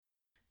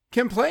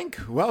Kim Plank,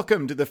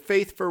 welcome to the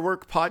Faith for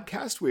Work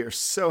podcast. We are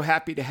so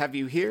happy to have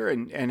you here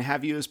and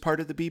have you as part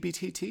of the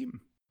BBT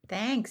team.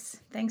 Thanks.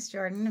 Thanks,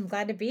 Jordan. I'm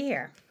glad to be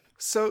here.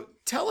 So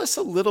tell us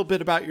a little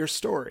bit about your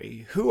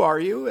story. Who are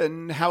you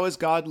and how has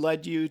God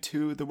led you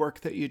to the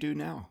work that you do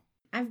now?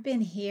 I've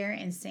been here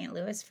in St.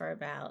 Louis for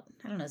about,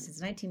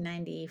 since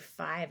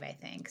 1995, I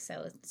think.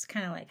 So it's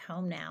kind of like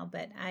home now.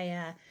 But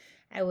I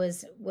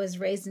was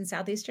raised in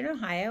southeastern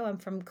Ohio. I'm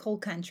from coal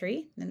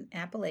country in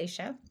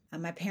Appalachia.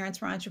 My parents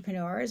were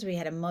entrepreneurs. We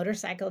had a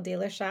motorcycle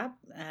dealer shop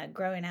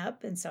growing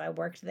up, and so I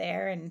worked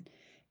there and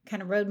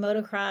kind of rode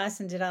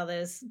motocross and did all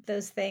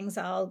those things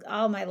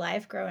all my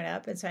life growing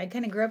up. And so I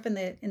kind of grew up in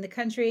the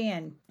country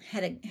and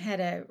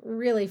had a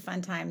really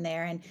fun time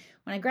there. And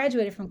when I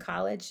graduated from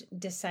college,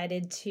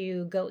 decided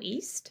to go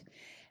east.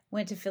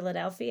 Went to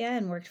Philadelphia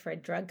and worked for a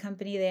drug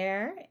company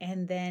there,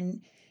 and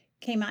then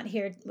came out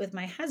here with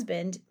my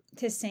husband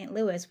to St.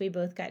 Louis. We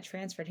both got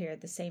transferred here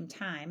at the same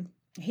time.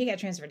 He got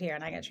transferred here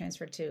and I got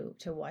transferred to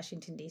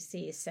Washington,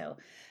 D.C. So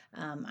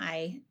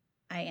I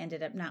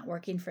ended up not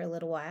working for a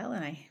little while,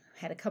 and I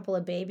had a couple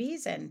of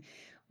babies, and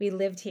we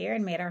lived here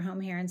and made our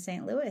home here in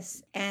St.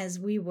 Louis. As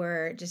we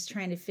were just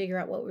trying to figure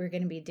out what we were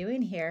going to be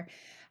doing here,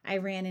 I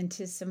ran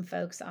into some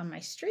folks on my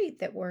street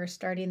that were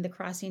starting the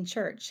Crossing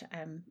Church.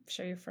 I'm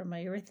sure you're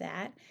familiar with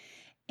that.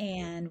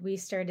 And we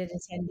started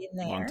attending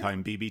there.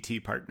 Longtime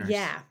BBT partners.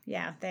 Yeah.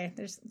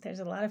 There's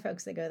a lot of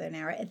folks that go there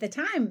now. At the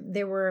time,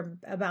 there were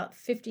about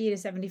 50 to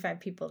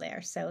 75 people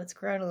there, so it's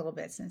grown a little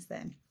bit since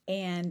then.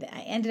 And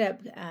I ended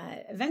up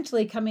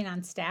eventually coming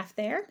on staff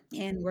there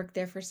and worked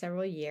there for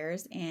several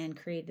years and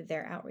created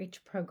their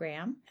outreach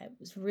program. It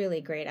was really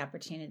a great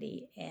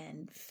opportunity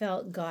and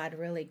felt God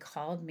really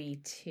called me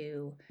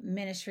to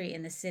ministry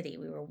in the city.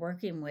 We were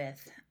working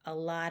with a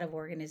lot of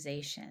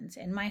organizations,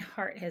 and my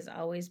heart has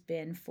always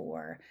been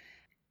for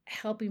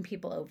helping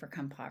people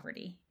overcome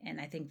poverty.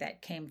 And I think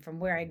that came from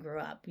where I grew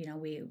up. You know,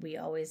 we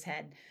always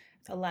had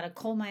a lot of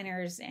coal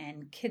miners,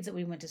 and kids that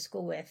we went to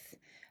school with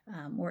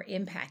were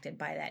impacted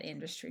by that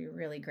industry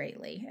really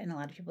greatly, and a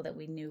lot of people that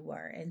we knew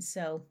were. And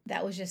so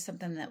that was just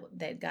something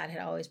that God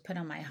had always put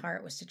on my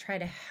heart, was to try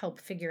to help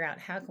figure out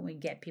how can we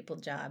get people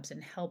jobs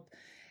and help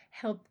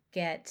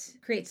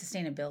create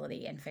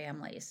sustainability in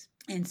families.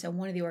 And so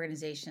one of the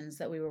organizations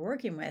that we were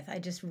working with, I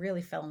just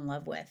really fell in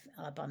love with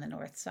up on the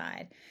north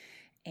side.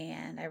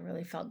 And I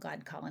really felt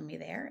God calling me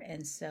there.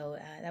 And so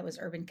that was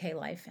Urban K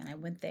Life. And I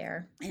went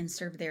there and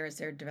served there as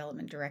their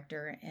development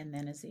director and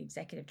then as the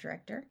executive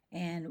director.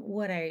 And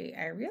what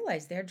I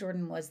realized there,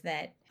 Jordan, was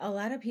that a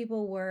lot of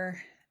people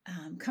were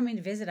coming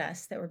to visit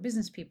us that were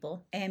business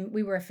people. And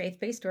we were a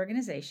faith-based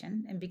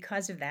organization. And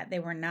because of that, they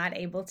were not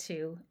able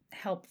to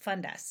help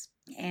fund us.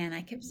 And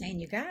I kept saying,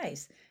 you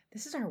guys,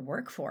 this is our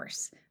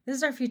workforce. This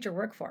is our future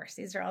workforce.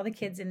 These are all the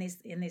kids in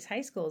these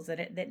high schools that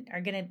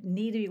are going to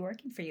need to be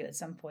working for you at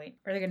some point,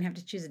 or they're going to have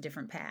to choose a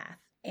different path.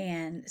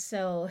 And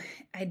so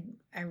I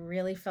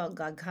really felt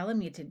God calling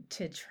me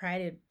to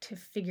try to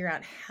figure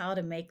out how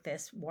to make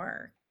this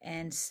work.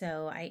 And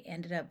so I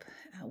ended up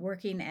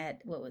working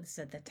at what was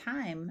at the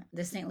time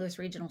the St. Louis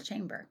Regional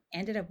Chamber.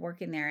 Ended up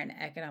working there in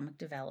economic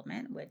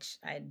development, which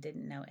I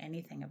didn't know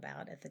anything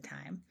about at the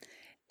time.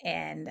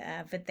 And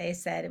but they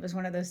said it was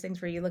one of those things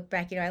where you look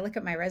back, I look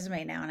at my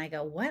resume now and I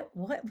go, what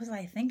was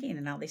I thinking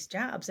in all these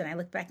jobs? And I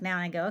look back now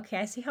and I go, okay,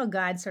 I see how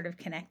God sort of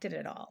connected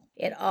it all.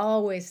 It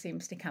always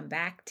seems to come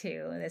back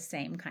to the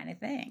same kind of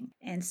thing.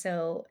 And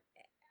so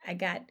I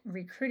got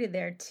recruited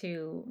there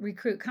to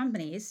recruit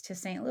companies to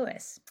St.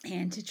 Louis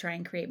and to try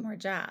and create more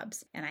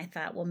jobs. And I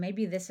thought, well,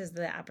 maybe this is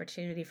the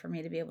opportunity for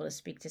me to be able to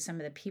speak to some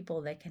of the people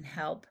that can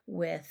help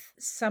with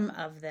some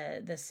of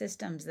the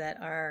systems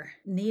that are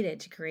needed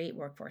to create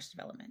workforce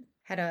development.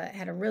 Had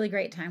a really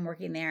great time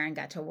working there and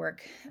got to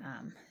work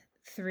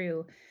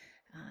through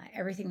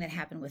everything that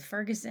happened with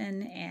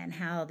Ferguson and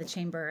how the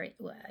chamber,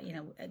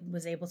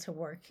 was able to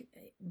work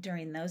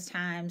during those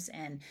times,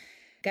 and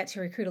got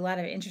to recruit a lot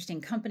of interesting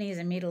companies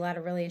and meet a lot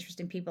of really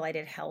interesting people. I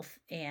did health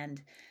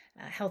and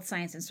health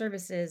science and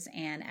services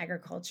and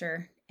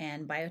agriculture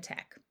and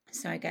biotech.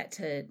 So I got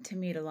to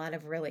meet a lot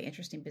of really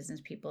interesting business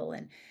people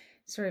and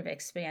sort of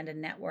expand a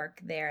network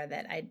there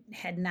that I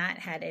had not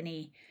had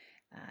any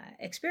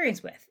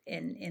experience with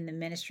in the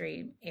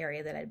ministry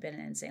area that I'd been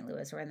in St.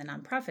 Louis or in the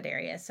nonprofit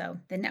area. So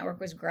the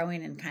network was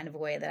growing in kind of a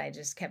way that I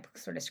just kept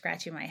sort of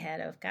scratching my head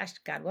of, gosh,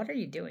 God, what are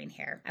you doing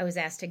here? I was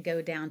asked to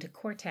go down to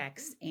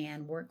Cortex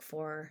and work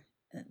for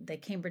the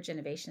Cambridge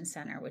Innovation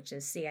Center, which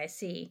is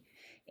CIC,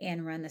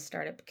 and run the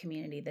startup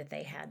community that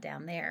they had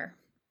down there.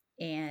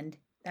 And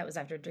that was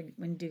after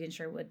when Dugan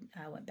Sherwood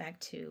went back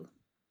to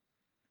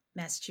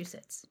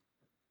Massachusetts.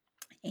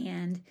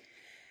 And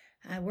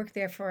I worked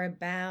there for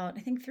about,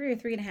 I think, 3 or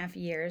 3.5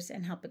 years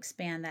and helped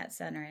expand that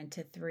center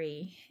into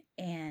 3.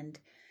 And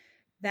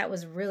that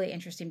was really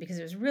interesting because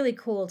it was really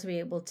cool to be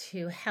able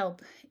to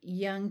help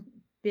young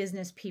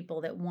business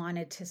people that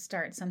wanted to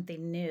start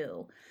something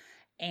new.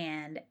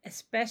 And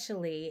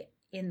especially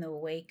in the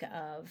wake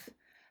of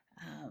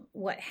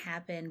what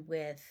happened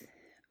with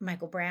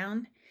Michael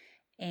Brown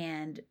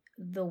and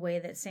the way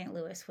that St.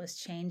 Louis was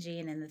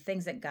changing and the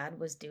things that God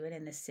was doing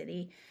in the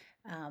city,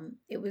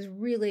 it was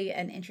really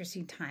an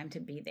interesting time to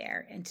be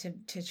there and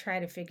to try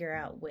to figure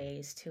out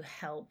ways to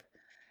help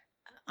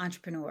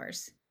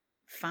entrepreneurs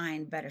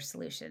find better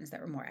solutions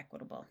that were more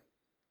equitable.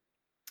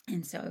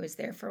 And so I was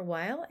there for a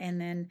while, and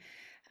then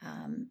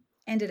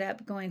ended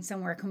up going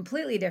somewhere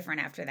completely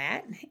different after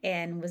that,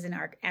 and was in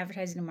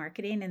advertising and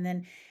marketing. And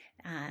then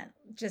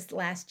just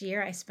last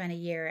year, I spent a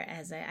year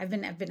I've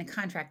been a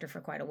contractor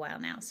for quite a while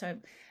now, so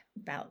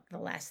about the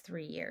last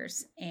 3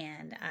 years,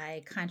 and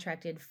I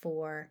contracted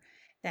for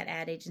that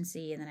ad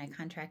agency, and then I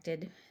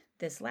contracted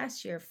this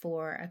last year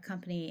for a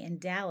company in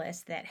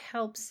Dallas that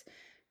helps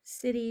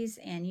cities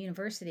and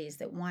universities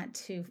that want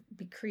to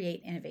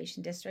create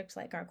innovation districts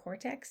like our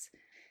Cortex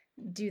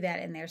do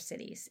that in their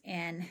cities.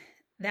 And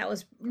that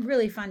was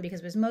really fun because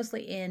it was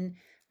mostly in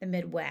the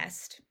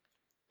Midwest.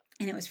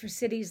 And it was for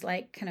cities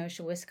like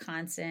Kenosha,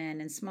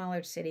 Wisconsin, and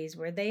smaller cities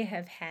where they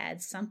have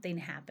had something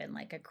happen,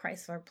 like a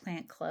Chrysler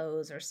plant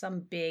close or some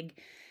big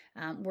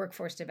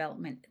workforce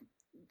development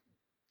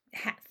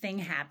thing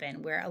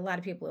happen where a lot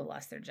of people have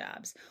lost their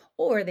jobs,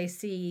 or they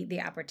see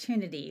the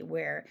opportunity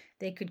where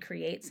they could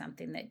create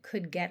something that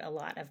could get a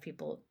lot of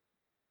people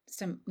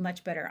some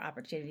much better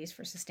opportunities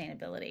for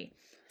sustainability.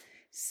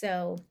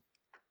 So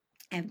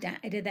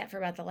I did that for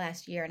about the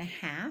last year and a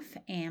half,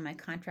 and my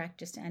contract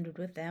just ended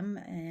with them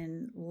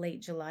in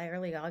late July,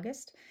 early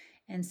August.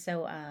 And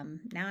so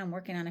now I'm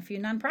working on a few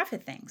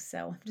nonprofit things.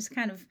 So just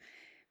kind of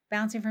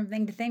bouncing from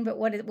thing to thing. But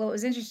what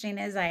was interesting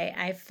is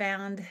I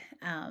found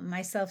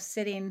myself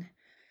sitting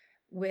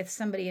with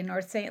somebody in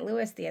North St.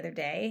 Louis the other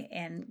day,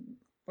 and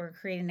we're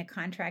creating a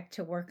contract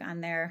to work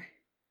on their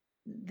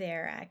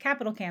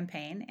capital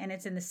campaign. And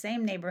it's in the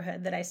same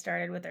neighborhood that I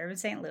started with Urban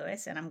St.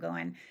 Louis. And I'm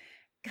going,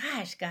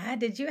 gosh, God,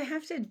 did I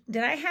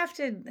have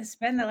to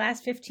spend the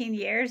last 15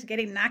 years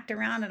getting knocked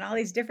around on all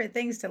these different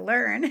things to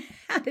learn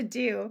how to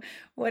do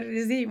what it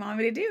is that you want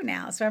me to do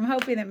now? So I'm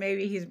hoping that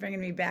maybe he's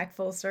bringing me back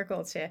full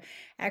circle to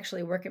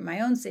actually work in my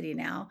own city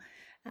now,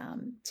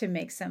 to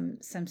make some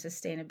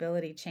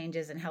sustainability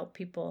changes and help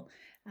people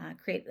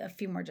create a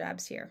few more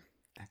jobs here.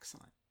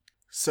 Excellent.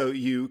 So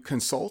you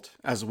consult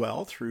as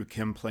well through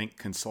Kim Plank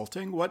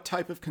Consulting. What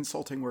type of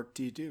consulting work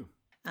do you do?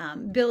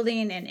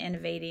 Building and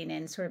innovating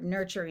and sort of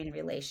nurturing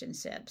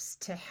relationships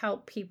to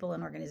help people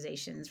and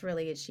organizations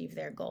really achieve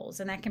their goals.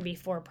 And that can be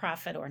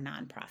for-profit or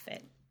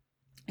nonprofit.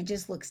 It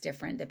just looks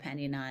different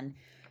depending on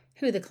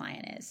who the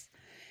client is.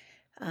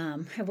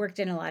 I've worked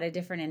in a lot of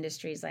different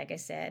industries, like I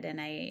said,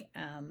 and I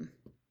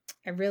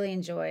really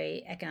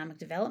enjoy economic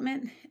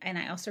development, and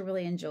I also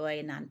really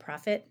enjoy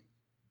nonprofit.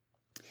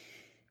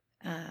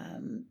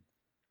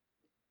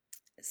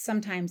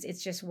 Sometimes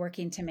it's just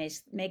working to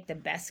make the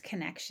best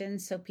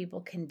connections so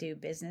people can do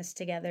business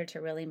together to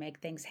really make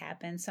things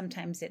happen.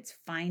 Sometimes it's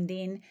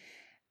finding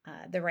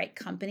the right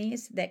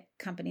companies that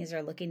companies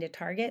are looking to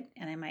target,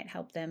 and I might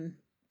help them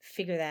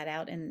figure that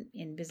out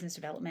in business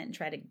development and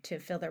try to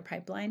fill their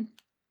pipeline.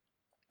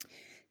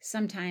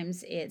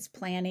 Sometimes it's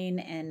planning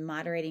and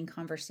moderating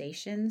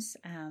conversations.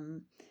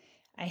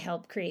 I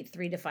help create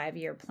 3 to 5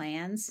 year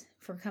plans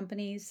for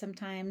companies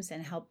sometimes,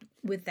 and help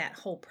with that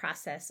whole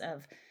process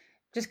of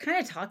just kind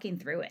of talking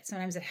through it.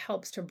 Sometimes it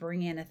helps to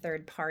bring in a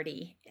third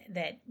party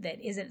that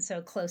isn't so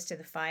close to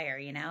the fire,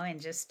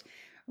 and just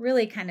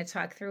really kind of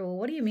talk through, well,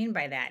 what do you mean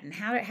by that? And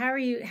how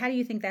do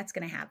you think that's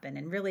going to happen?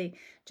 And really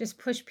just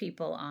push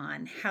people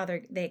on how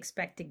they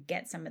expect to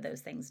get some of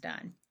those things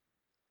done.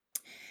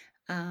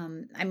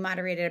 I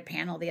moderated a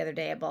panel the other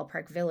day at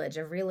Ballpark Village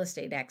of real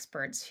estate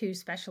experts who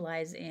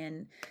specialize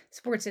in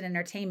sports and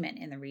entertainment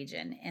in the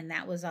region. And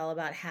that was all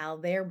about how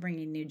they're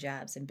bringing new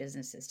jobs and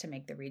businesses to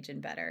make the region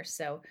better.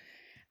 So,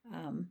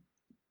 and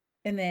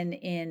then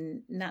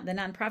in the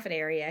nonprofit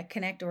area,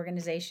 connect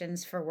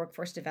organizations for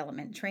workforce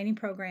development training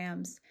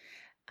programs.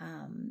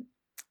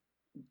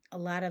 A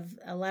lot of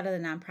the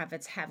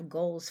nonprofits have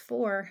goals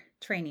for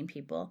training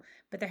people,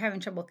 but they're having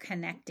trouble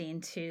connecting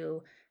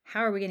to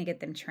how are we going to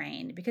get them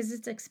trained, because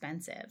it's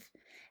expensive.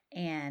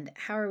 And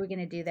how are we going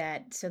to do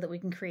that so that we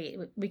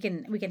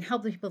can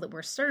help the people that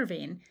we're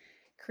serving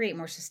create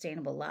more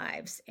sustainable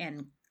lives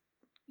and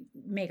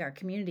make our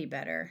community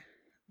better.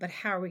 But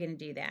how are we going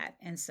to do that?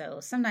 And so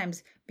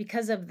sometimes,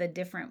 because of the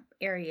different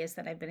areas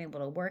that I've been able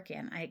to work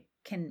in, I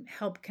can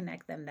help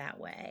connect them that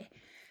way.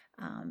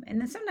 And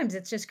then sometimes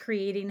it's just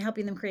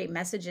helping them create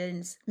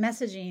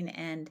messaging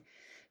and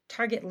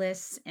target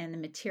lists and the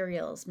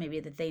materials maybe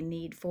that they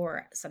need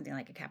for something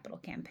like a capital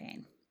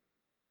campaign,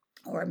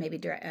 or maybe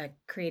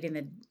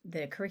creating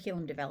the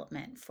curriculum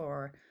development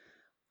for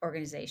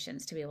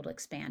organizations to be able to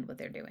expand what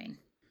they're doing.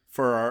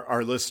 For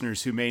our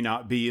listeners who may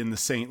not be in the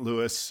St.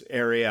 Louis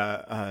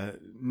area,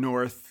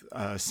 North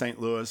St.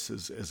 Louis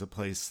is a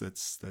place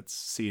that's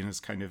seen as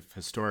kind of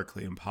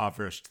historically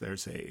impoverished.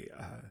 There's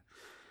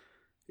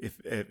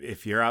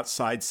if you're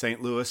outside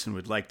St. Louis and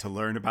would like to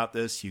learn about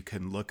this, you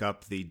can look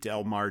up the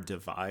Delmar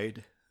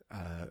Divide,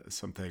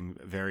 something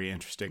very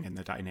interesting in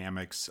the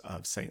dynamics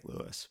of St.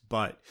 Louis.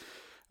 But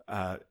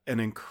an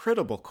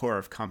incredible core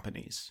of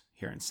companies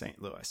here in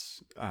St.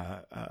 Louis.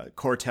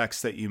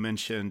 Cortex that you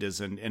mentioned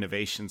is an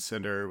innovation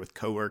center with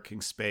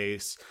co-working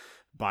space,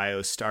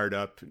 bio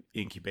startup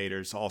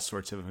incubators, all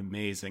sorts of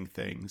amazing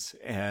things,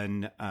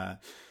 and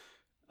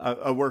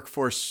a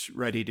workforce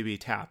ready to be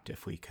tapped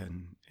if we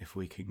can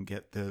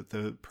get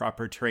the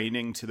proper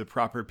training to the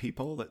proper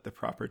people at the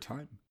proper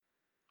time.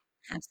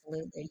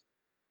 Absolutely.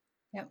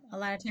 Yep. A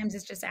lot of times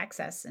it's just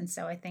access. And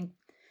so I think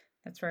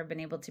that's where I've been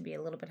able to be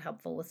a little bit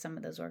helpful with some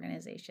of those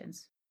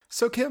organizations.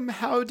 So, Kim,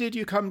 how did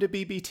you come to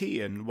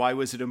BBT, and why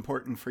was it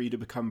important for you to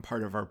become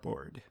part of our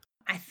board?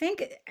 I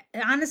think,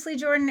 honestly,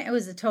 Jordan, it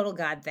was a total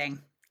God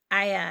thing.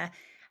 I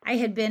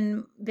had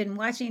been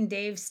watching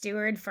Dave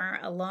Stewart for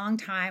a long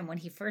time when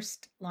he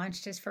first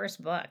launched his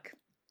first book.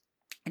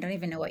 I don't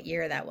even know what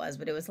year that was,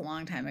 but it was a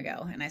long time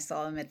ago. And I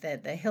saw him at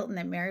the Hilton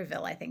at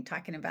Maryville, I think,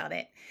 talking about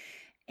it.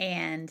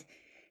 And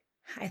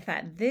I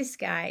thought, this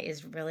guy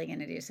is really going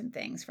to do some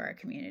things for our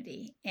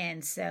community.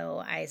 And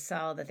so I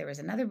saw that there was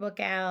another book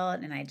out,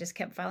 and I just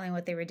kept following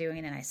what they were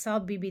doing. And I saw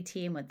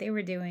BBT and what they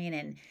were doing.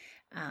 And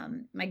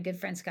my good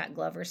friend Scott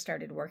Glover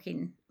started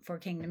working for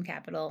Kingdom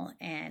Capital,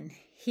 and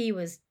he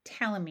was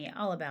telling me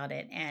all about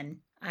it. And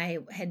I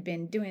had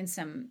been doing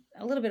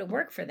a little bit of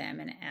work for them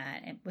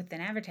and with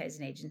an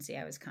advertising agency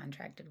I was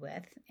contracted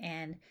with,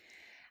 and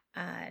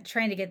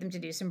trying to get them to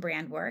do some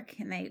brand work,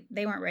 and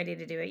they weren't ready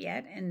to do it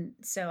yet. And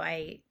so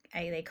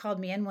they called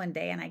me in one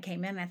day, and I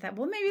came in and I thought,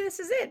 well, maybe this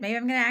is it. Maybe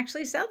I'm going to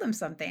actually sell them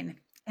something.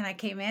 And I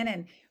came in,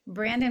 and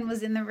Brandon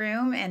was in the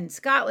room, and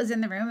Scott was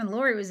in the room, and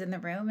Lori was in the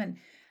room, and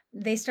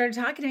they started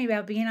talking to me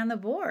about being on the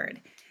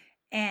board.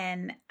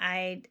 And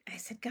I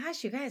said,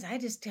 gosh, you guys, I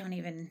just don't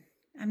even,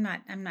 I'm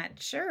not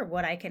sure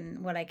what I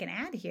can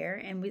add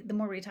here. And the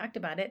more we talked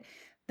about it,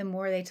 the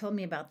more they told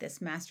me about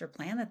this master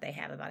plan that they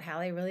have, about how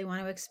they really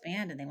want to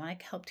expand and they want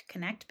to help to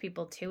connect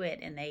people to it.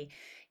 And they,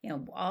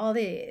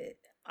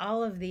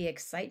 all of the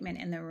excitement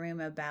in the room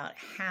about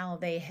how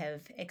they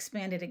have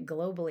expanded it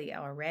globally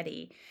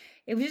already.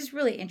 It was just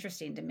really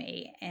interesting to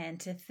me. And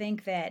to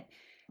think that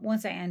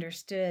once I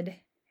understood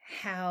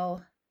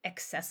how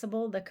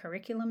accessible the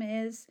curriculum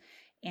is,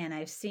 and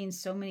I've seen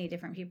so many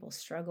different people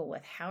struggle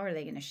with how are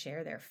they going to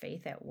share their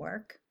faith at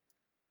work,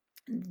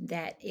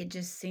 that it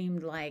just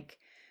seemed like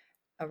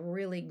a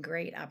really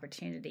great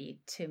opportunity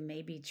to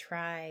maybe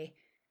try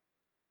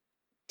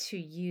to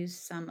use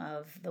some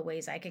of the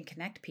ways I can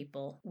connect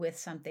people with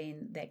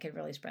something that could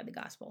really spread the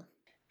gospel.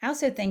 I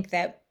also think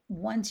that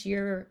once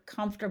you're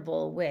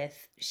comfortable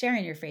with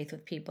sharing your faith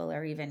with people,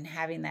 or even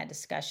having that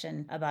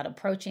discussion about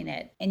approaching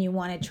it, and you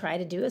want to try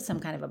to do some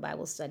kind of a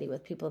Bible study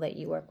with people that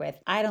you work with,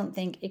 I don't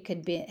think it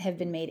could have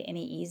been made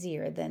any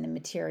easier than the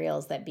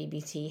materials that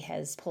BBT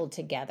has pulled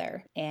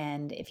together.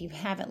 And if you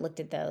haven't looked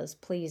at those,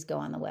 please go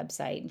on the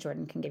website.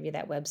 Jordan can give you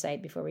that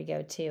website before we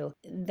go too.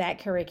 That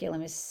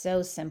curriculum is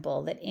so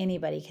simple that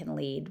anybody can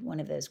lead one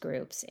of those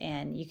groups,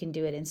 and you can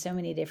do it in so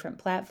many different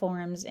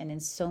platforms and in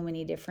so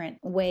many different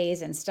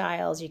ways and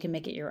styles. You can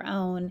make it your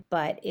own,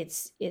 but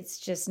it's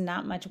just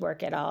not much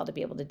work at all to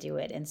be able to do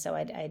it. And so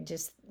I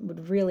just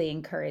would really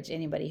encourage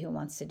anybody who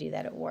wants to do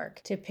that at work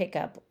to pick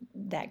up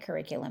that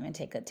curriculum and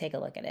take a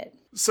look at it.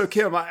 So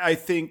Kim, I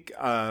think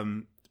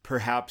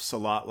perhaps a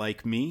lot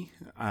like me,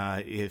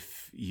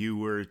 if you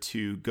were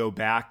to go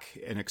back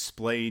and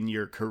explain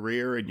your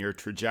career and your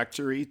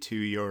trajectory to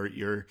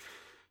your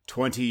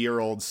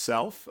 20-year-old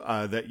self,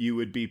 that you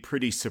would be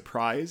pretty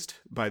surprised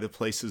by the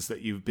places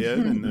that you've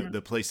been and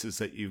the places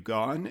that you've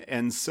gone.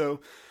 And so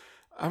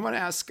I want to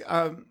ask,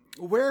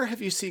 where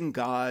have you seen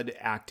God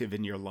active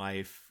in your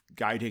life,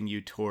 guiding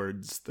you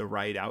towards the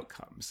right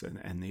outcomes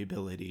and the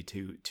ability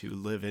to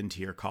live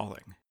into your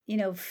calling?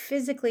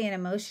 Physically and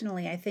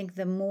emotionally, I think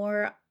the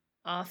more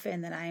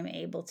often that I'm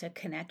able to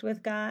connect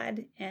with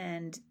God,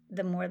 and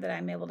the more that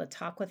I'm able to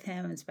talk with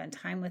him and spend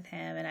time with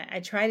him. And I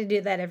try to do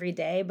that every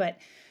day, but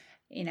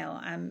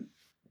I'm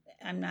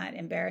not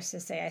embarrassed to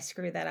say I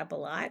screw that up a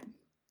lot.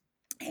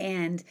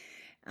 And,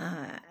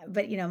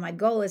 but my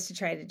goal is to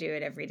try to do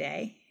it every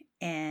day.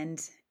 And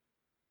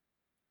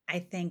I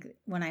think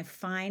when I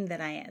find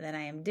that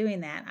I am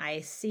doing that,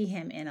 I see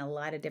him in a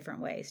lot of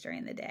different ways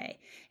during the day.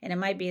 And it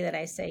might be that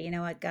I say, you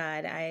know what,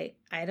 God, I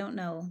don't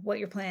know what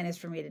your plan is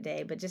for me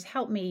today, but just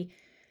help me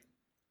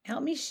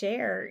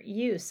share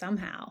you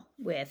somehow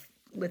with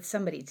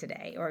somebody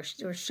today, or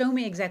show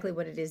me exactly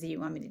what it is that you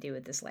want me to do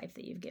with this life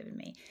that you've given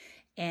me.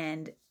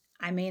 And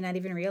I may not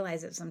even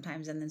realize it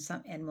sometimes, and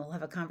then we'll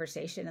have a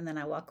conversation, and then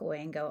I walk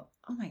away and go,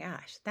 oh my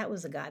gosh, that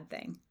was a God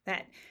thing.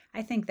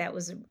 I think that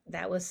was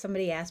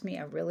somebody asked me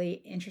a really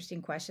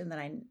interesting question that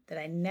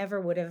I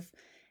never would have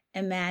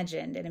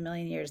imagined in a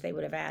million years they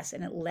would have asked,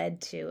 and it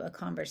led to a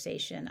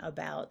conversation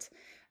about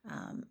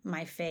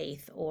my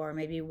faith, or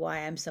maybe why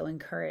I'm so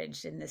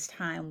encouraged in this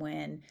time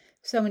when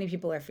so many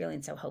people are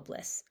feeling so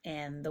hopeless,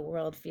 and the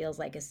world feels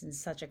like it's in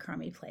such a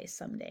crummy place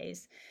some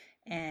days.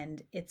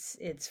 And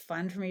it's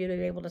fun for me to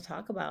be able to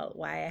talk about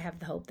why I have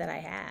the hope that I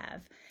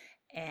have.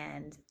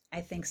 And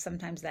I think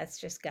sometimes that's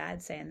just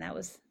God saying that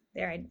was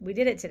we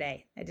did it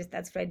today.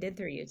 That's what I did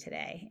through you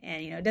today.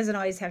 And, it doesn't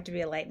always have to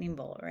be a lightning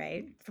bolt,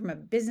 right? From a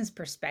business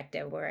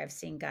perspective, where I've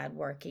seen God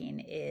working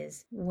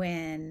is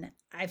when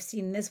I've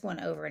seen this one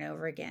over and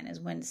over again, is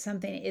when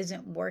something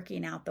isn't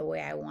working out the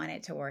way I want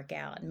it to work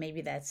out. And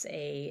maybe that's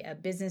a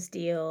business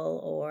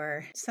deal,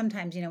 or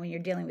sometimes, when you're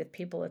dealing with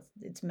people,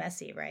 it's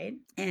messy, right?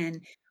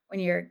 And when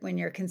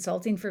you're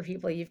consulting for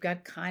people, you've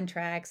got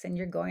contracts and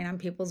you're going on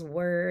people's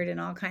word and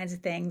all kinds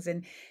of things.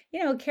 And,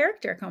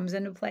 character comes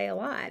into play a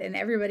lot, and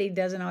everybody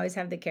doesn't always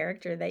have the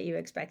character that you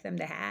expect them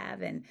to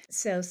have. And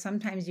so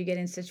sometimes you get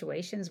in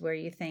situations where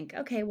you think,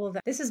 okay, well,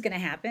 this is going to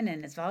happen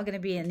and it's all going to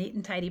be a neat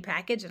and tidy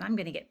package and I'm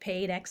going to get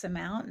paid X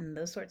amount and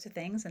those sorts of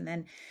things. And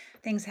then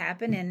things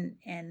happen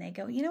and they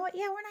go, you know what?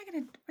 Yeah,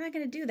 we're not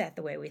going to do that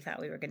the way we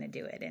thought we were going to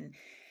do it. And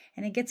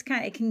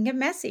it can get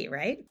messy,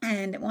 right?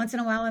 And once in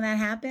a while when that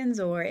happens,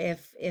 or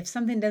if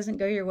something doesn't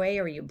go your way,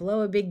 or you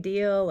blow a big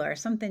deal, or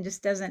something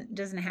just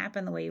doesn't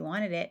happen the way you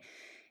wanted it,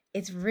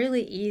 it's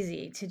really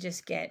easy to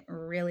just get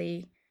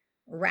really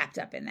wrapped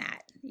up in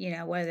that,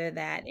 whether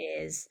that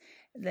is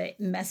the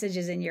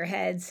messages in your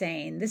head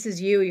saying, this is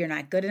you're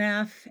not good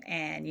enough.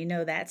 And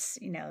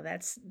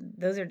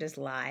those are just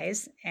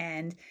lies.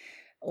 And,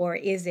 or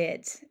is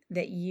it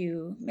that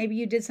maybe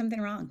you did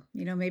something wrong?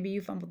 Maybe you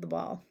fumbled the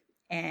ball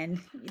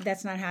and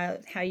that's not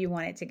how you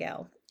want it to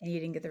go, and you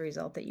didn't get the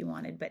result that you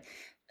wanted. But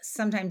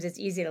sometimes it's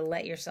easy to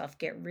let yourself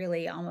get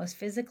really almost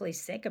physically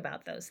sick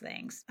about those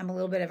things. I'm a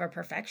little bit of a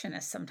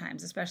perfectionist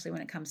sometimes, especially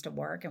when it comes to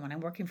work. And when I'm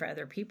working for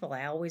other people,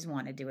 I always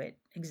want to do it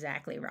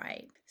exactly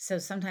right. So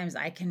sometimes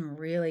I can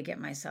really get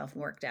myself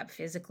worked up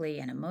physically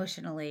and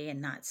emotionally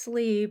and not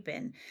sleep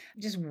and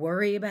just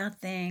worry about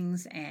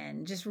things,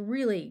 and just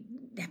really,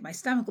 my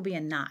stomach will be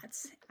in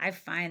knots. I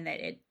find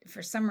that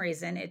for some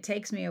reason, it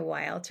takes me a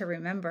while to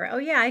remember, oh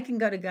yeah, I can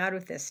go to God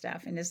with this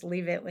stuff and just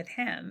leave it with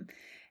him.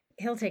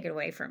 He'll take it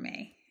away from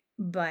me.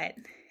 But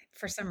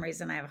for some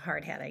reason I have a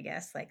hard head, I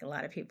guess, like a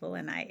lot of people.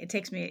 And it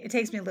takes me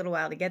a little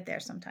while to get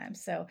there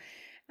sometimes. So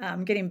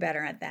I'm getting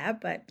better at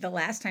that. But the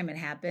last time it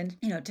happened,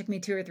 it took me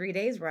 2 or 3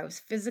 days where I was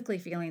physically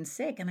feeling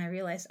sick. And I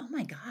realized, oh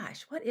my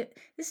gosh,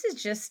 this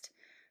is just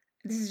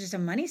a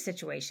money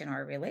situation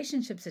or a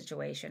relationship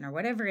situation or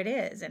whatever it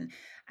is. And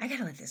I got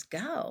to let this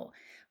go.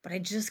 But I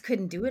just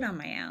couldn't do it on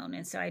my own.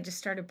 And so I just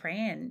started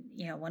praying,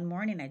 one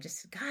morning. I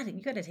just said, God,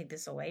 you got to take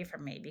this away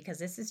from me, because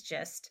this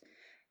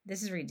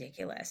is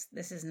ridiculous.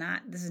 This is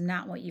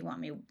not what you want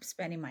me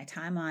spending my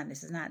time on.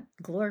 This is not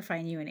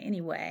glorifying you in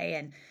any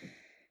way.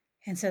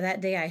 And so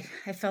that day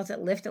I felt it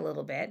lift a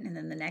little bit. And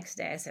then the next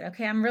day I said,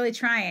 okay, I'm really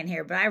trying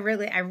here, but I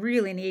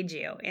really need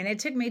you. And it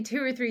took me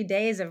 2 or 3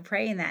 days of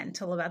praying that,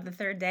 until about the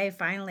third day,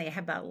 finally,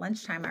 about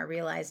lunchtime, I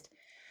realized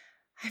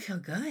I feel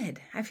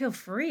good. I feel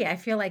free. I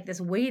feel like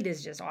this weight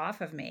is just off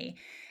of me.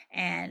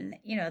 And,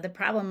 the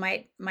problem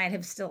might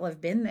have still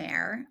have been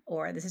there,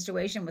 or the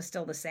situation was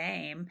still the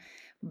same,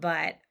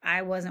 but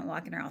I wasn't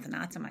walking around with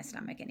knots in my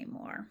stomach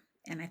anymore.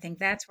 And I think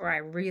that's where I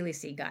really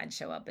see God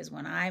show up, is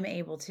when I'm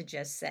able to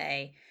just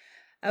say,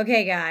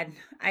 okay, God,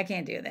 I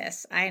can't do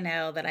this. I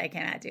know that I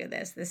cannot do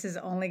this. This is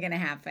only going to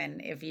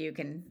happen if you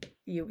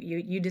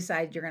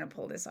decide you're going to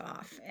pull this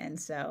off. And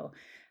so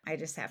I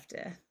just have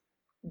to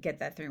get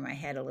that through my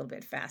head a little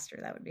bit faster.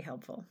 That would be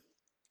helpful.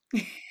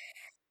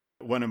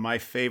 One of my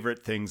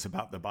favorite things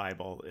about the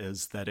Bible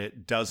is that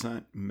it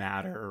doesn't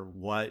matter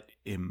what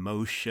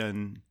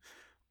emotion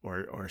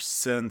or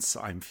sense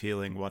I'm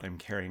feeling, what I'm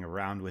carrying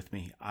around with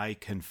me. I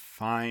can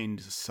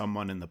find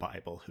someone in the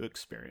Bible who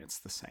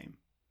experienced the same,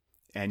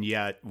 and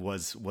yet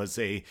was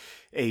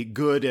a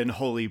good and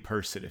holy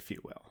person, if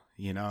you will.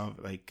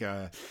 Like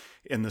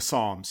in the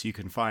Psalms, you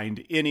can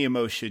find any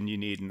emotion you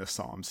need in the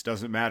Psalms.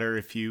 Doesn't matter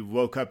if you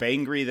woke up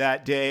angry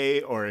that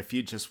day or if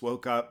you just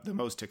woke up the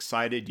most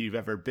excited you've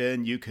ever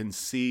been. You can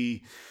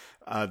see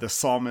the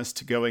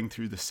psalmist going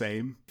through the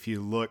same. If you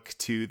look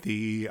to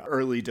the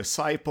early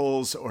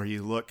disciples or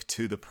you look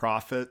to the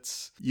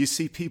prophets, you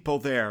see people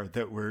there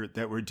that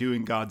were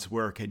doing God's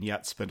work and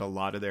yet spent a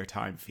lot of their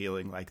time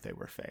feeling like they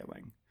were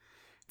failing.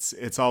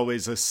 It's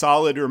always a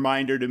solid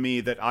reminder to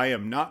me that I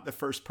am not the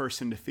first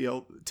person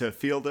to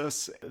feel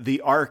this. The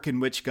arc in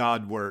which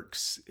God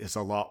works is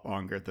a lot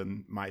longer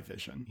than my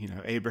vision.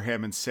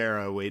 Abraham and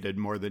Sarah waited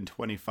more than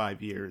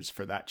 25 years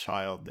for that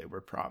child they were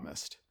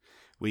promised.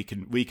 We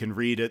can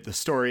read the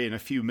story in a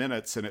few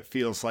minutes, and it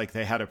feels like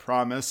they had a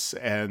promise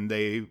and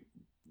they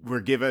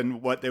were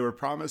given what they were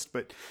promised,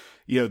 but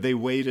they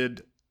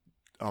waited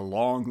a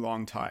long,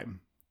 long time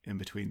in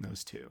between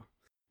those two.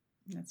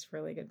 That's a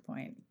really good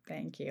point.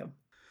 Thank you.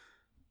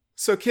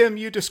 So, Kim,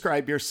 you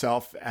describe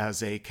yourself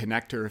as a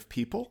connector of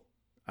people.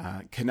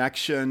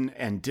 Connection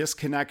and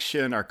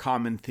disconnection are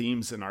common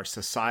themes in our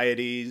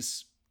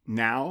societies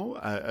now,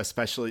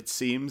 especially it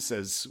seems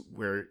as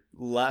we're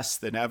less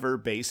than ever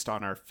based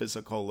on our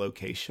physical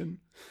location.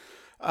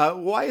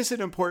 Why is it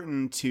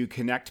important to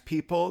connect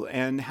people,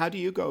 and how do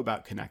you go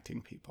about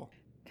connecting people?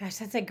 Gosh,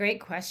 that's a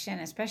great question,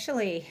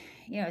 especially,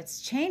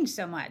 it's changed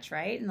so much,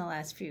 right, in the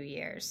last few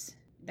years.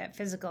 That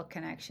physical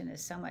connection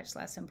is so much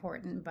less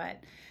important,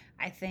 but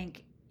I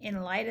think,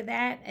 in light of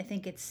that, I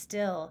think it's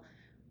still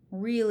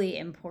really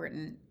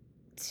important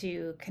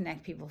to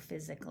connect people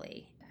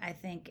physically. I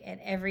think at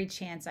every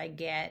chance I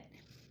get,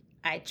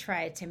 I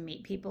try to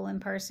meet people in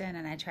person,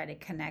 and I try to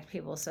connect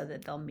people so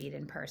that they'll meet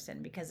in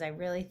person, because I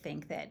really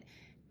think that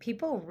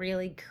people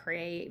really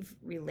crave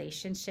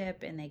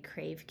relationship and they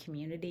crave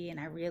community. And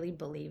I really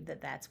believe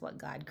that that's what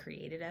God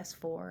created us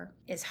for.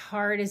 As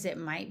hard as it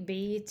might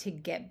be to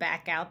get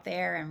back out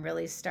there and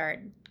really start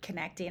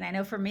connecting, I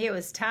know for me it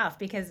was tough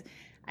because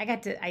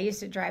I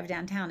used to drive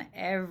downtown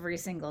every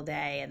single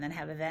day and then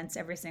have events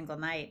every single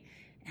night.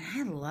 And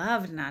I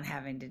loved not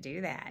having to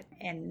do that.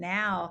 And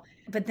now,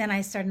 but then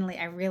I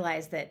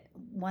realized that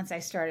once I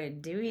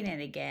started doing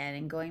it again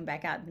and going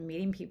back out and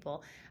meeting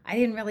people, I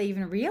didn't really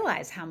even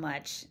realize how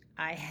much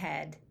I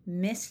had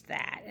missed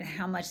that and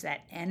how much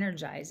that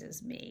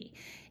energizes me.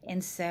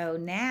 And so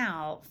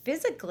now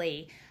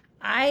physically,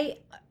 I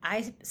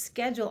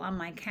schedule on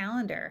my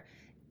calendar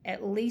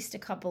at least a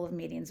couple of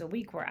meetings a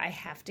week where I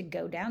have to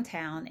go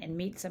downtown and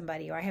meet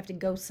somebody, or I have to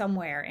go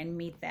somewhere and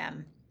meet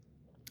them.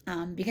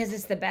 Because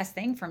it's the best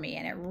thing for me,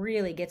 and it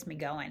really gets me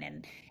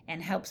going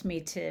and helps me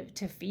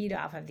to feed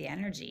off of the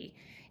energy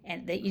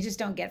and that you just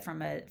don't get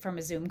from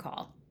a Zoom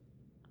call.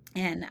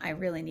 And I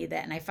really need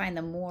that. And I find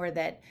the more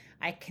that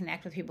I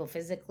connect with people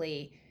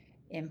physically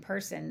in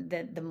person,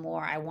 the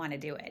more I want to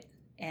do it.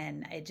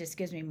 And it just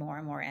gives me more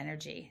and more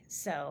energy.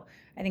 So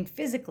I think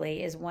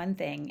physically is one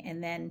thing.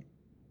 And then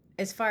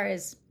as far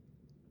as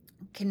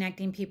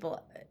connecting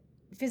people,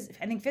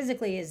 I think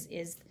physically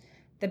is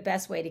the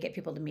best way to get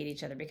people to meet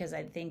each other, because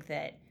I think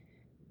that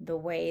the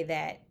way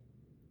that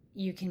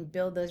you can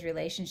build those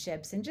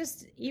relationships, and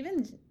just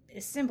even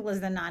as simple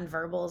as the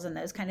nonverbals and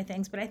those kind of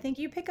things, but I think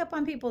you pick up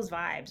on people's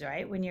vibes,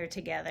 right, when you're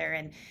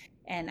together,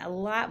 and a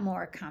lot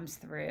more comes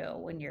through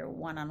when you're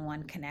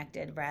one-on-one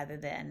connected rather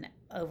than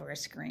over a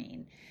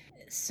screen.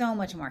 So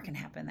much more can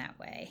happen that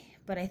way.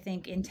 But I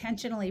think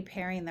intentionally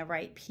pairing the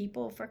right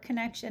people for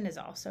connection is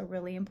also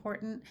really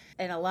important.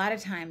 And a lot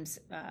of times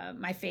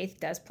my faith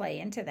does play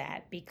into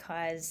that,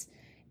 because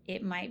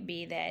it might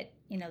be that,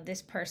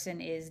 this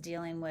person is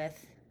dealing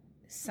with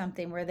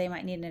something where they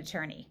might need an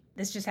attorney.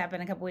 This just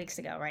happened a couple weeks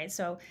ago, right?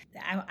 So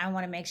I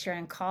want to make sure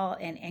and call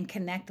and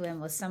connect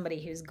them with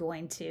somebody who's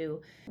going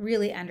to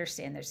really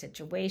understand their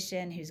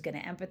situation, who's going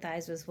to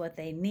empathize with what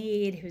they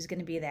need, who's going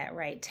to be that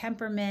right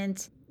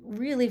temperament,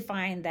 really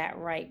find that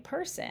right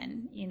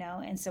person,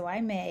 and so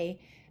I may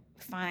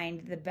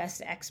find the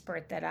best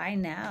expert that I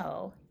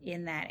know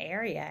in that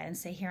area and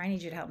say, here, I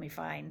need you to help me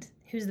find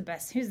who's the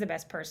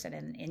best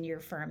person in your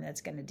firm that's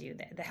going to do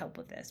the help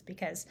with this,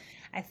 because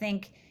I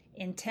think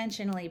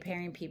intentionally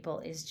pairing people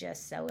is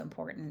just so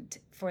important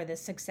for the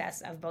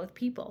success of both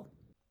people.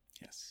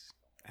 Yes,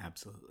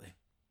 absolutely.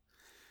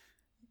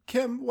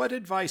 Kim, what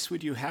advice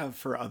would you have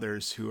for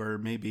others who are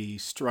maybe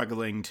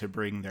struggling to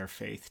bring their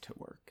faith to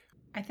work?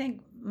 I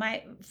think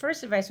my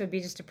first advice would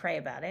be just to pray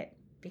about it,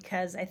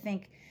 because I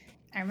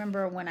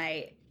remember when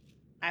I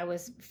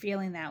was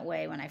feeling that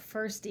way when I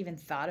first even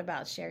thought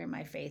about sharing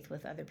my faith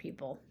with other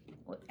people,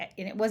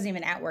 and it wasn't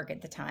even at work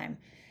at the time,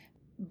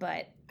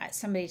 but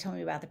somebody told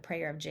me about the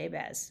prayer of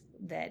Jabez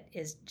that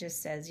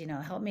just says,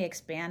 help me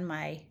expand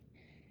my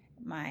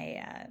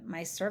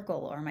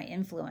circle or my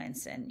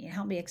influence, and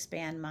help me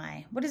expand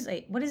my what is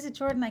it,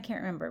 Jordan? I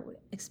can't remember.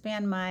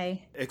 Expand my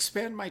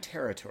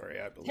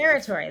territory, I believe.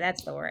 Territory,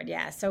 that's the word.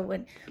 Yeah. So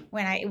when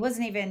it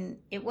wasn't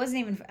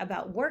even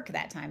about work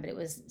that time, but it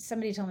was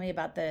somebody told me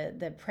about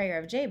the prayer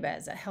of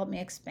Jabez that helped me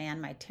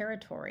expand my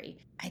territory.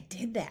 I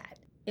did that.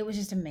 It was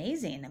just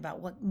amazing about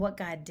what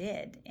God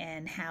did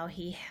and how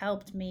he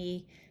helped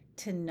me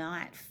to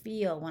not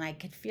feel, when I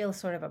could feel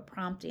sort of a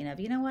prompting of,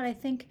 I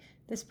think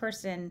this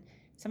person,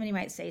 somebody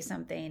might say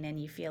something and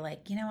you feel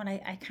like,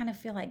 I kind of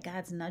feel like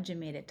God's nudging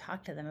me to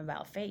talk to them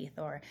about faith,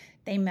 or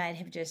they might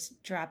have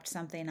just dropped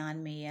something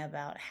on me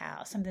about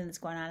something that's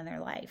going on in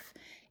their life,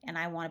 and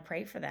I want to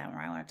pray for them, or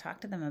I want to talk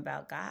to them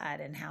about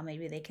God and how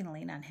maybe they can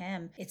lean on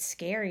him. It's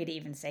scary to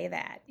even say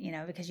that,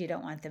 because you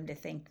don't want them to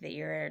think that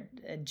you're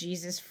a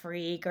Jesus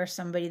freak or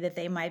somebody that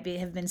they might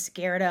have been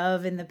scared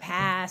of in the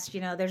past.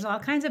 There's all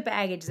kinds of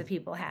baggage that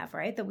people have,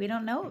 right, that we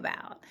don't know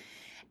about.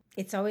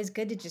 It's always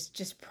good to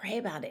just pray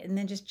about it, and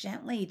then just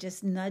gently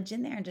just nudge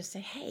in there and just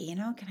say, hey,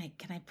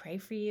 can I pray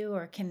for you?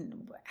 Or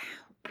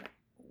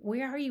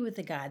where are you with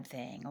the God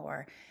thing?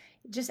 Or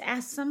just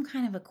ask some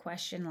kind of a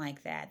question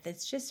like that.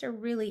 That's just a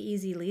really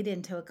easy lead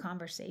into a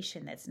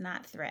conversation that's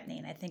not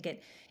threatening. I think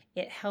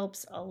it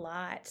helps a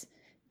lot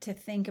to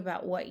think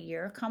about what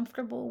you're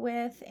comfortable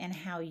with and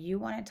how you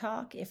want to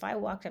talk. If I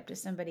walked up to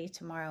somebody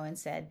tomorrow and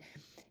said,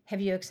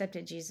 have you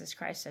accepted Jesus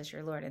Christ as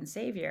your Lord and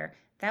Savior?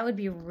 That would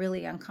be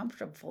really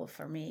uncomfortable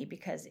for me,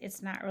 because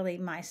it's not really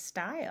my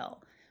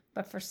style.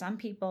 But for some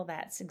people,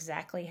 that's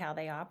exactly how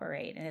they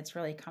operate, and it's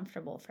really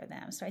comfortable for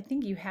them. So I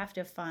think you have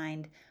to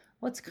find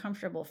what's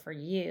comfortable for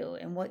you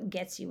and what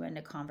gets you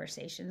into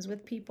conversations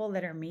with people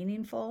that are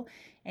meaningful,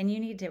 and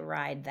you need to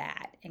ride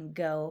that and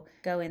go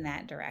in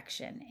that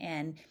direction.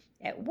 And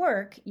At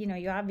work,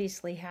 you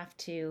obviously have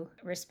to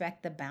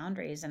respect the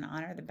boundaries and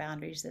honor the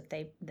boundaries that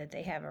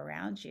they have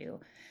around you.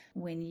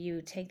 When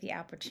you take the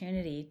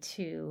opportunity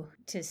to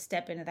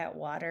step into that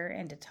water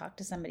and to talk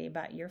to somebody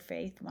about your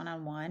faith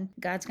one-on-one,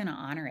 God's going to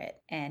honor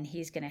it, and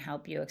he's going to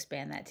help you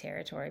expand that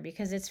territory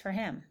because it's for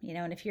him.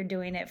 And if you're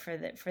doing it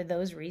for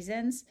those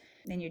reasons,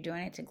 then you're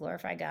doing it to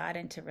glorify God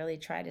and to really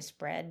try to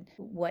spread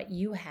what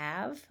you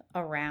have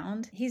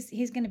around.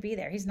 He's going to be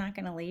there. He's not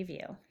going to leave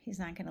you. He's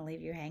not going to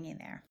leave you hanging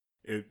there.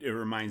 It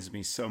reminds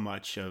me so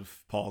much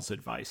of Paul's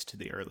advice to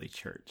the early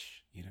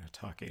church,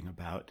 talking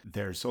about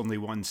there's only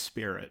one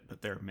Spirit,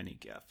 but there are many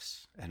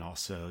gifts, and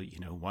also,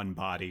 one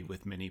body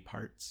with many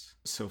parts.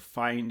 So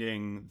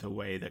finding the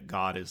way that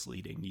God is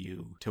leading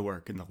you to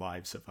work in the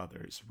lives of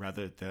others,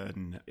 rather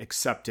than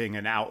accepting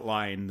an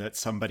outline that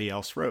somebody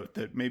else wrote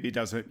that maybe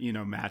doesn't,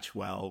 match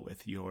well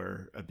with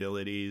your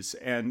abilities.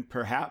 And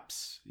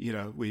perhaps,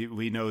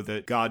 we know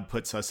that God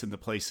puts us in the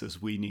places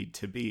we need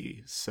to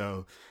be.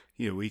 So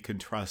we can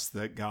trust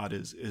that God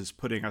is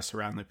putting us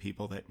around the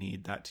people that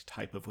need that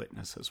type of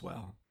witness as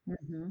well.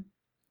 Mm-hmm.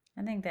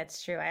 I think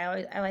that's true.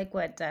 I like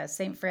what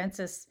St.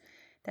 Francis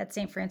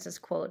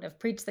quote of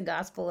preach the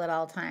gospel at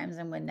all times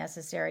and when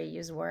necessary,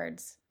 use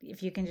words.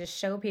 If you can just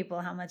show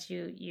people how much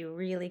you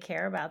really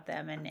care about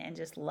them and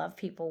just love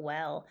people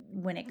well,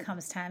 when it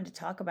comes time to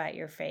talk about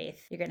your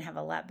faith, you're going to have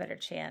a lot better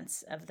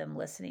chance of them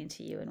listening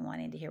to you and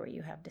wanting to hear what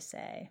you have to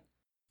say.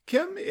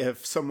 Kim,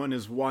 if someone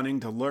is wanting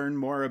to learn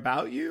more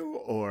about you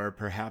or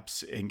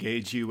perhaps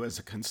engage you as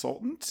a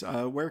consultant,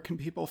 where can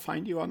people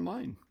find you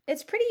online?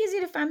 It's pretty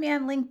easy to find me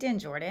on LinkedIn,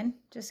 Jordan.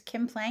 Just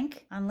Kim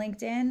Plank on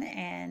LinkedIn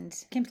and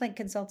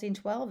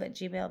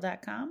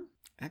KimPlankConsulting12@gmail.com.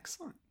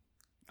 Excellent.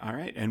 All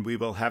right. And we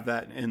will have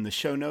that in the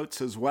show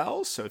notes as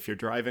well. So if you're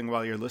driving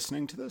while you're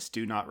listening to this,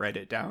 do not write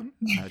it down.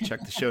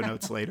 Check the show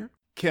notes later.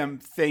 Kim,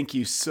 thank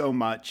you so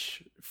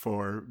much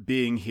for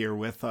being here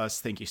with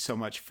us. Thank you so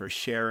much for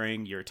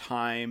sharing your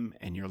time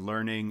and your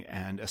learning.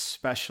 And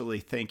especially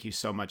thank you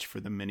so much for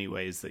the many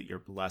ways that you're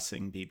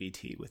blessing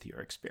BBT with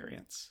your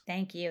experience.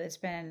 Thank you. It's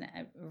been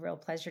a real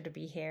pleasure to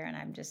be here. And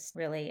I'm just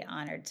really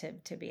honored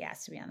to be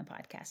asked to be on the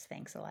podcast.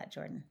 Thanks a lot, Jordan.